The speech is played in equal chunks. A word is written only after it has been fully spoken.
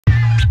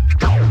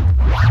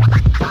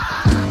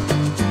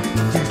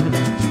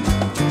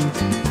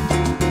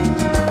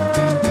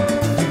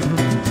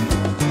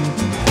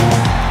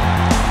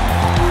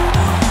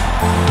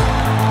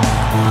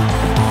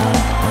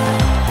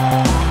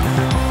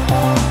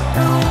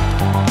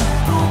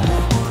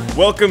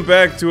Welcome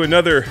back to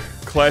another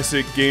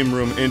classic Game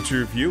Room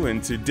interview,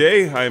 and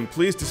today I am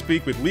pleased to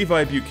speak with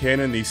Levi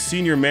Buchanan, the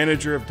Senior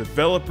Manager of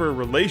Developer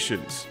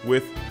Relations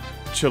with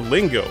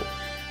Chillingo.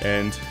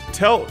 And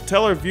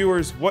tell our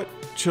viewers what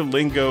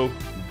Chillingo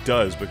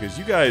does, because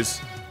you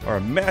guys are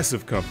a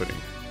massive company.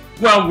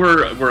 Well,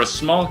 we're a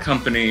small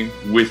company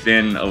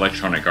within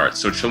electronic arts.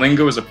 So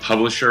Chillingo is a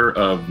publisher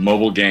of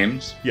mobile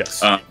games.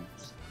 Yes. On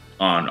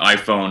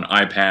iPhone,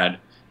 iPad,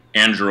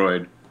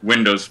 Android,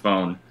 Windows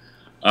Phone.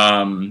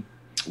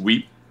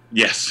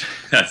 Yes,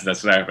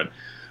 that's what happened.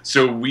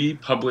 So we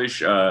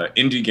publish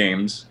indie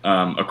games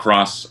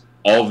across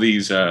all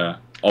these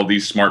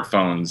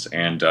smartphones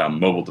and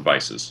mobile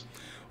devices.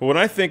 Well, when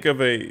I think of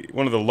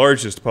one of the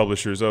largest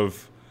publishers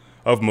of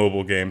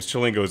mobile games,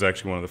 Chillingo is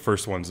actually one of the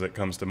first ones that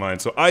comes to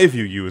mind. So I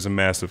view you as a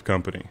massive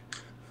company.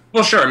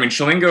 Well, sure. I mean,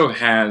 Chillingo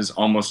has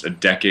almost a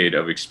decade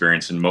of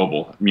experience in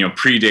mobile,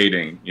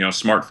 predating,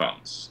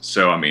 smartphones.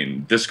 So, I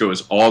mean, this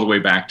goes all the way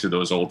back to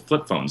those old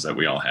flip phones that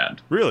we all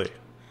had. Really?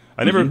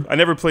 I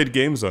never played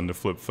games on the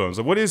flip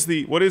phones. What is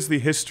the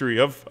history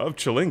of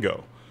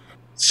Chillingo?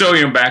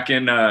 So, back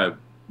in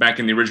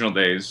the original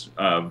days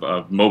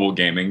of mobile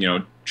gaming,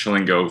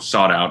 Chillingo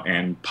sought out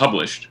and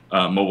published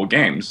mobile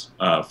games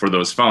for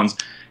those phones,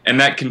 and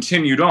that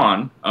continued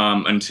on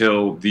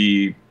until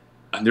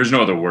there's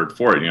no other word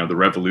for it, the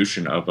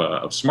revolution of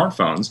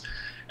smartphones.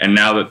 And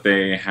now that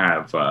they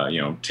have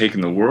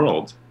taken the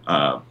world,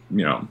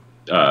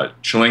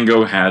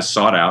 Chillingo has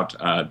sought out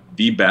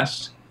the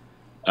best,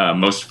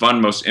 most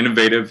fun, most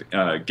innovative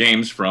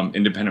games from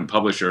independent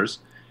publishers,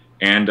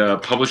 and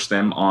published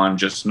them on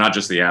not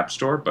just the App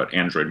Store, but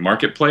Android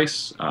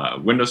Marketplace,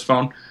 Windows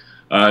Phone,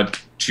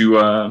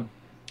 to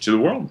the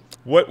world.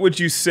 What would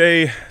you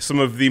say some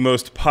of the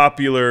most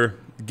popular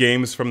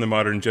games from the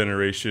modern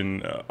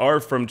generation are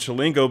from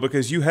Chillingo?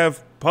 Because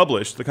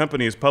the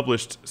company has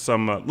published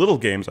some little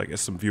games, I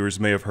guess some viewers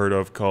may have heard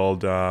of,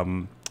 called, I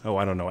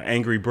don't know,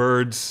 Angry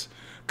Birds,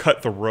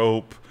 Cut the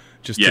Rope,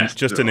 just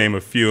to name a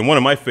few. And one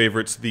of my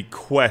favorites, The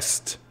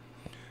Quest,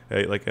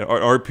 like an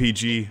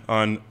RPG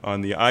on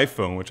the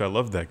iPhone, which I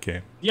love that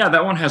game. Yeah,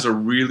 that one has a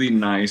really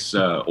nice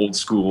old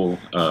school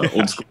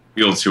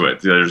feel to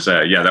it.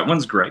 That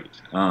one's great.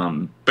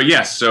 But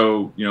yes,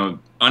 so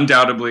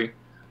undoubtedly,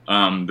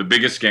 the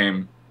biggest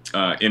game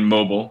in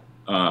mobile,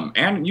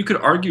 and you could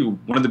argue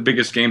one of the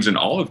biggest games in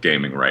all of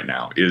gaming right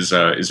now is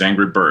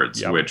Angry Birds,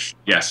 yep. Which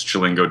yes,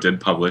 Chillingo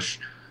did publish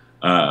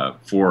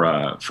for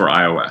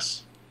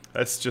iOS.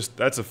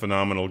 That's a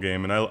phenomenal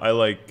game, and I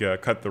like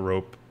Cut the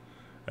Rope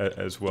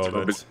as well.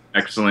 That's an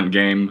excellent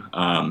game,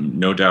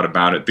 no doubt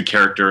about it. The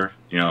character,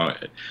 I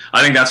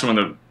think that's one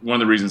of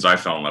the reasons I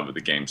fell in love with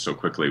the game so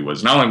quickly.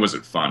 Was not only was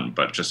it fun,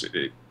 but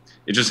it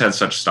just had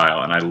such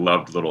style, and I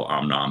loved little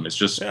Om Nom. It was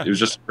just a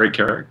great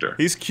character.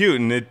 He's cute,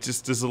 and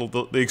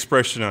the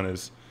expression on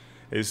his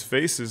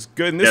face is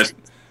good. And as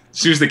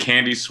soon as the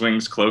candy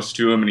swings close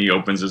to him, and he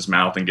opens his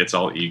mouth and gets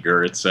all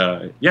eager, those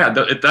are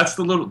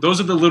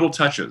the little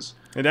touches.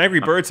 And Angry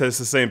Birds has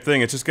the same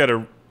thing. It's just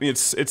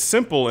it's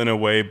simple in a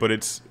way, but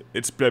it's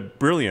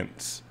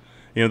brilliance.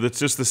 That's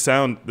just the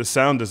sound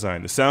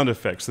design, the sound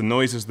effects, the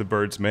noises the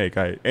birds make,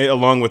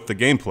 along with the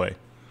gameplay.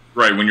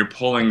 Right, when you're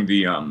pulling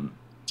the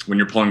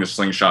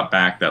slingshot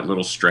back, that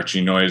little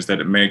stretchy noise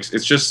that it makes,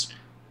 it's just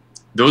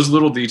those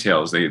little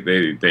details.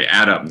 They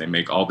add up and they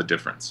make all the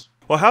difference.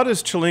 Well, how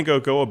does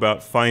Chillingo go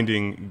about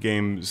finding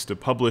games to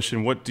publish,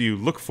 and what do you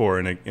look for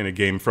in a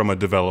game from a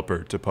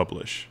developer to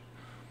publish?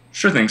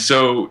 Sure thing.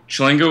 So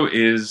Chillingo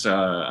is,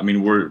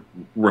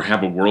 we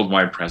have a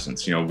worldwide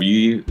presence.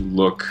 We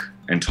look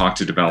and talk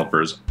to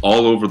developers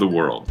all over the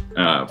world,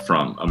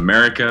 from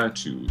America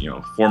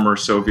to former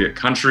Soviet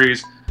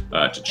countries,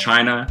 to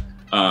China,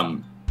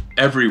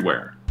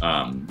 everywhere.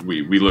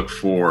 We look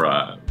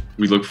for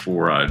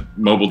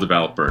mobile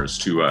developers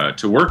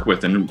to work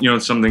with,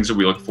 and some things that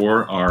we look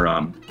for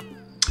are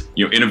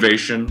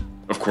innovation,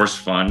 of course,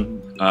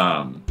 fun.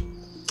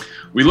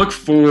 We look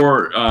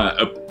for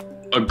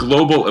a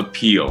global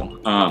appeal,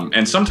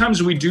 and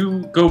sometimes we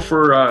do go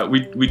for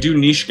we do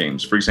niche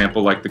games. For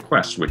example, like The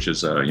Quest, which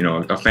is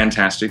a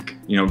fantastic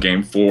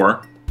game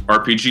for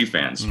RPG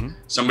fans. Mm-hmm.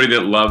 Somebody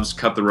that loves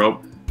Cut the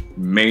Rope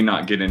may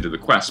not get into The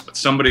Quest, but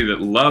somebody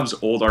that loves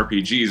old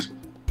RPGs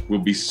will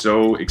be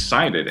so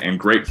excited and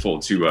grateful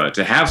to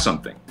have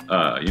something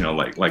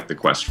like The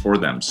Quest for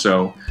them.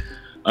 So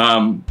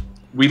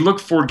we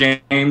look for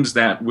games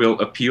that will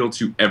appeal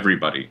to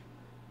everybody.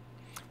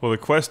 Well, The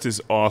Quest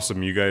is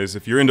awesome, you guys.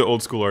 If you're into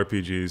old school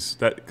RPGs,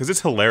 because it's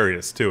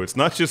hilarious too. It's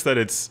not just that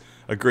it's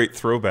a great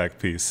throwback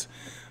piece;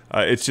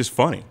 it's just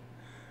funny.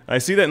 I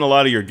see that in a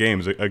lot of your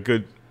games. A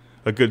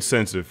good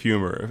sense of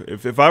humor.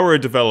 If I were a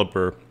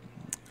developer,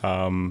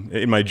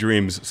 in my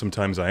dreams,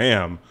 sometimes I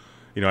am.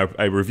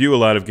 I review a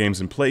lot of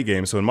games and play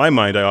games, so in my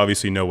mind, I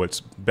obviously know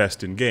what's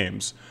best in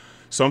games.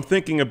 So I'm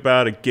thinking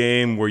about a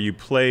game where you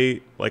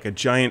play like a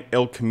giant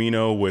El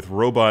Camino with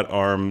robot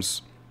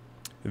arms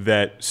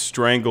that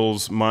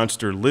strangles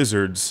monster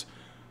lizards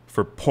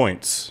for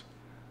points.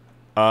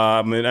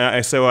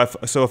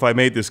 So if I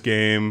made this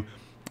game,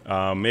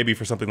 maybe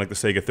for something like the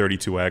Sega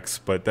 32X,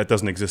 but that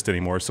doesn't exist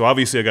anymore. So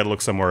obviously I got to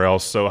look somewhere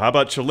else. So how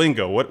about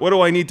Chillingo? What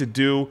do I need to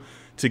do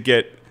to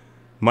get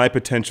my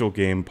potential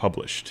game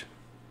published?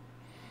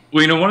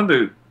 Well, one of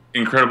the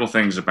incredible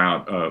things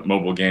about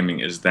mobile gaming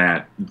is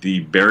that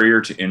the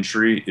barrier to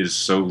entry is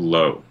so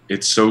low.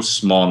 It's so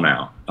small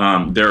now.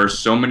 There are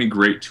so many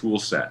great tool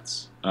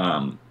sets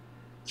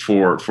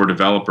for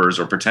developers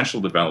or potential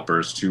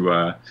developers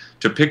to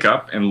pick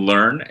up and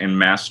learn and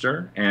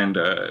master and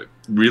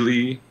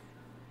really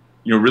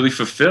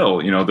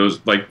fulfill,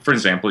 those, like, for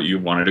example, you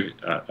wanted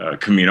a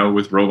Camino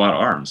with robot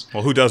arms.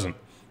 Well, who doesn't?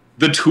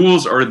 The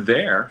tools are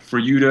there for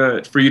you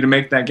to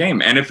make that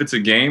game. And if it's a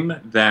game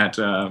that,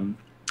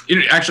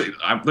 actually,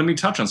 let me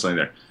touch on something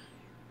there.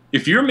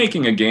 If you're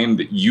making a game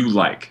that you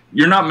like,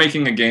 you're not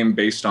making a game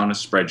based on a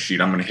spreadsheet,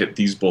 I'm going to hit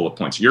these bullet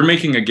points. You're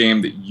making a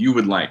game that you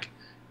would like.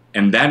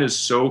 And that is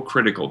so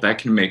critical. That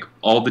can make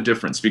all the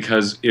difference,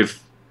 because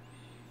if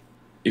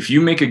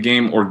you make a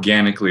game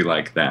organically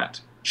like that,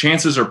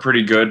 chances are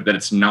pretty good that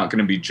it's not going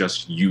to be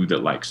just you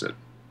that likes it.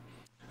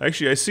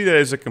 Actually, I see that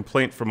as a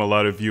complaint from a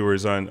lot of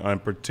viewers on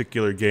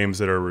particular games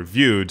that are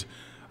reviewed,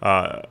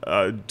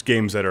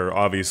 games that are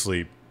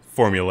obviously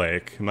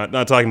formulaic. I'm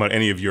not talking about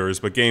any of yours,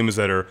 but games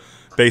that are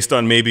based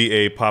on maybe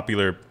a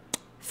popular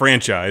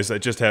franchise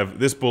that just have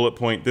this bullet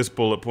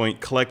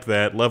point, collect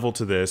that, level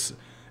to this,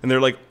 and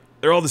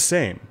they're all the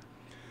same.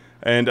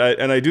 And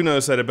I do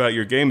notice that about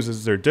your games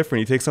is they're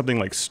different. You take something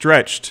like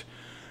Stretched,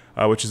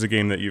 which is a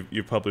game that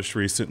you've published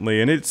recently,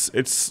 and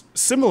it's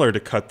similar to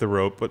Cut the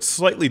Rope, but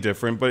slightly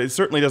different. But it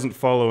certainly doesn't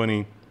follow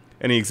any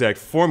exact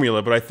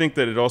formula. But I think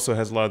that it also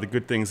has a lot of the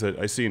good things that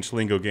I see in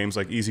Chillingo games,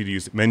 like easy to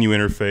use menu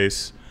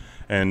interface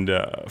and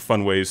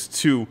fun ways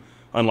to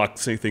unlock,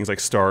 say, things like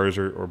stars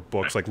or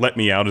books. Like Let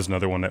Me Out is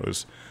another one that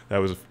was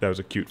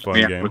a cute,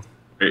 fun game.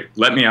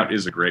 Let Me Out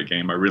is a great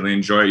game. I really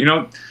enjoy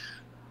it.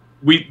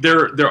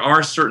 There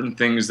are certain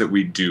things that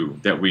we do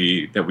that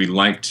we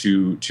like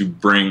to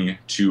bring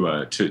to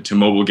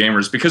mobile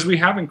gamers, because we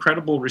have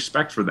incredible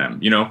respect for them.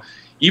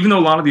 Even though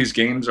a lot of these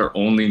games are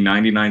only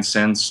 99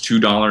 cents, $2,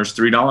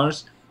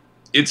 $3,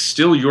 it's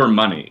still your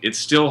money. It's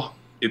still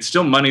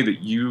money that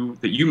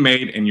you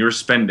made and you're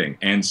spending,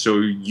 and so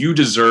you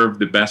deserve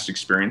the best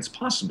experience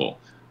possible,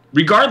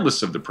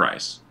 regardless of the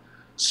price.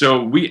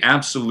 So we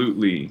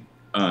absolutely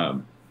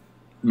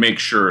make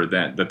sure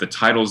that the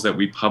titles that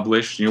we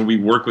publish, we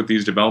work with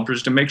these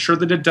developers to make sure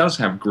that it does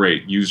have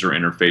great user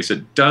interface,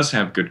 it does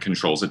have good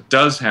controls, it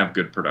does have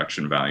good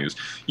production values.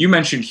 You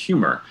mentioned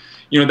humor.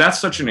 That's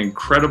such an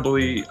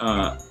incredibly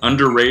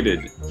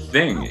underrated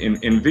thing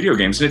in video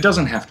games, and it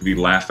doesn't have to be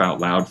laugh out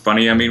loud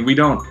funny. I mean, we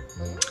don't.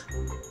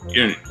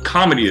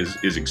 Comedy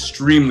is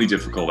extremely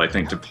difficult, I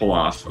think, to pull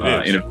off in a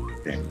video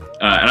game,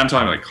 and I'm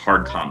talking like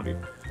hard comedy.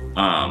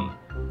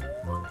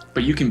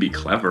 But you can be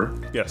clever.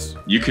 Yes.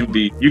 You can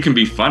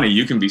be funny.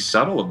 You can be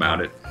subtle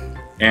about it,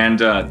 and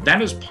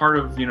that is part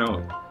of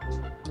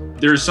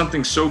There's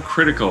something so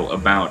critical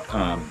about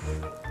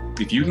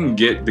if you can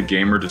get the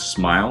gamer to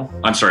smile.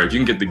 I'm sorry, if you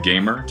can get the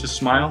gamer to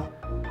smile,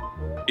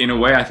 in a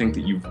way, I think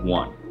that you've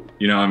won.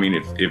 I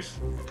mean,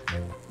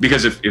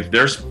 because if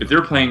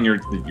they're playing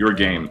your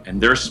game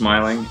and they're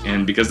smiling,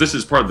 and because this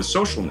is part of the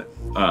socialness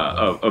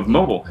of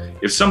mobile,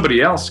 if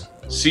somebody else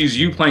sees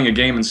you playing a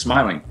game and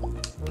smiling,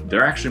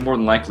 they're actually more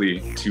than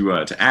likely to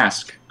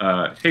ask,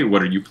 "Hey,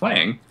 what are you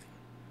playing?"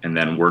 And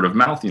then word of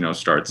mouth,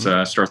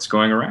 starts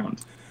going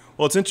around.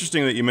 Well, it's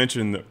interesting that you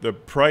mentioned the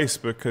price,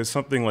 because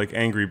something like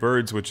Angry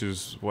Birds, which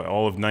is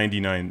all of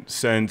 99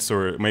 cents,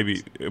 or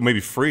maybe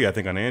free. I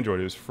think on Android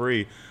it was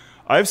free.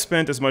 I've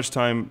spent as much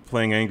time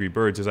playing Angry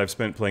Birds as I've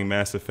spent playing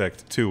Mass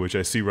Effect 2, which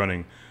I see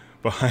running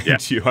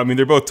behind you. I mean,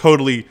 they're both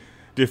totally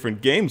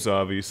different games,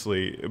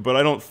 obviously, but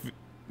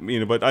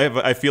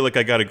I feel like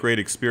I got a great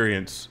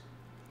experience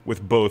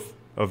with both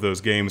of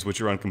those games,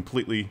 which are on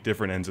completely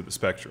different ends of the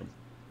spectrum.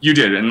 You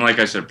did, and like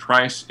I said,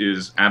 price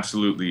is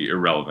absolutely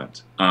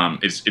irrelevant.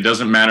 It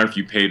doesn't matter if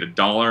you paid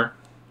 $1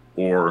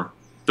 or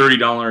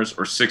 $30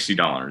 or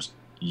 $60.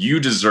 You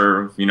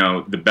deserve,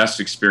 the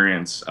best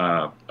experience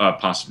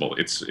possible.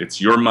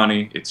 It's your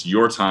money, it's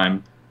your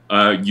time.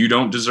 You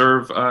don't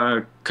deserve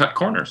cut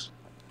corners.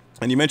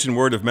 And you mentioned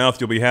word of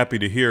mouth. You'll be happy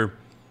to hear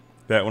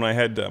that when I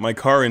had my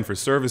car in for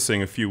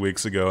servicing a few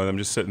weeks ago, and I'm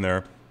just sitting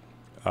there.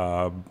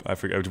 I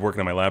forget, I was working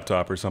on my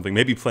laptop or something,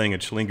 maybe playing a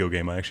Chillingo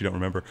game. I actually don't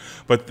remember.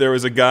 But there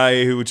was a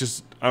guy who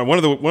just one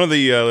of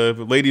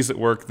the ladies that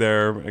worked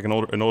there, like an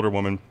older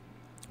woman,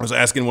 was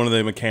asking one of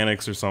the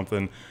mechanics or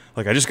something,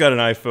 like, I just got an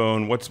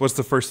iPhone. What's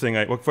the first thing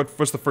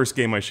what's the first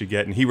game I should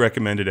get? And he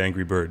recommended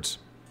Angry Birds.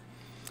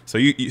 So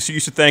you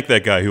should thank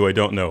that guy, who I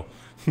don't know.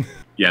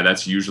 Yeah,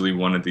 that's usually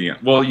one of the.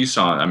 Well, you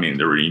saw. I mean,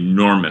 there were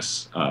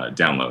enormous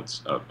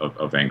downloads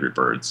of Angry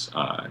Birds,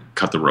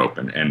 Cut the Rope,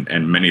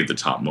 and many of the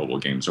top mobile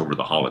games over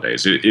the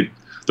holidays.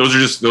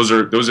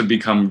 Those have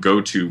become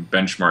go-to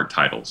benchmark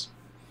titles.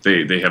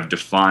 They have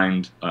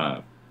defined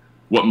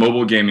what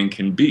mobile gaming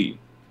can be,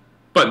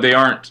 but they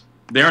aren't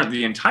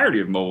the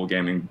entirety of mobile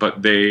gaming.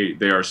 But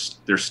they're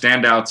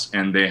standouts,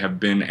 and they have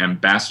been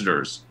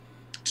ambassadors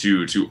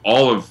to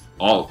all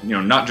all,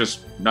 not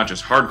just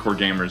hardcore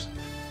gamers,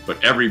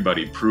 but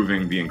everybody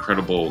proving the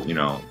incredible,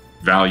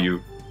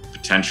 value,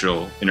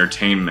 potential,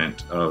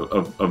 entertainment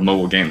of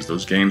mobile games.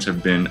 Those games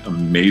have been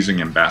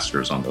amazing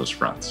ambassadors on those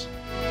fronts.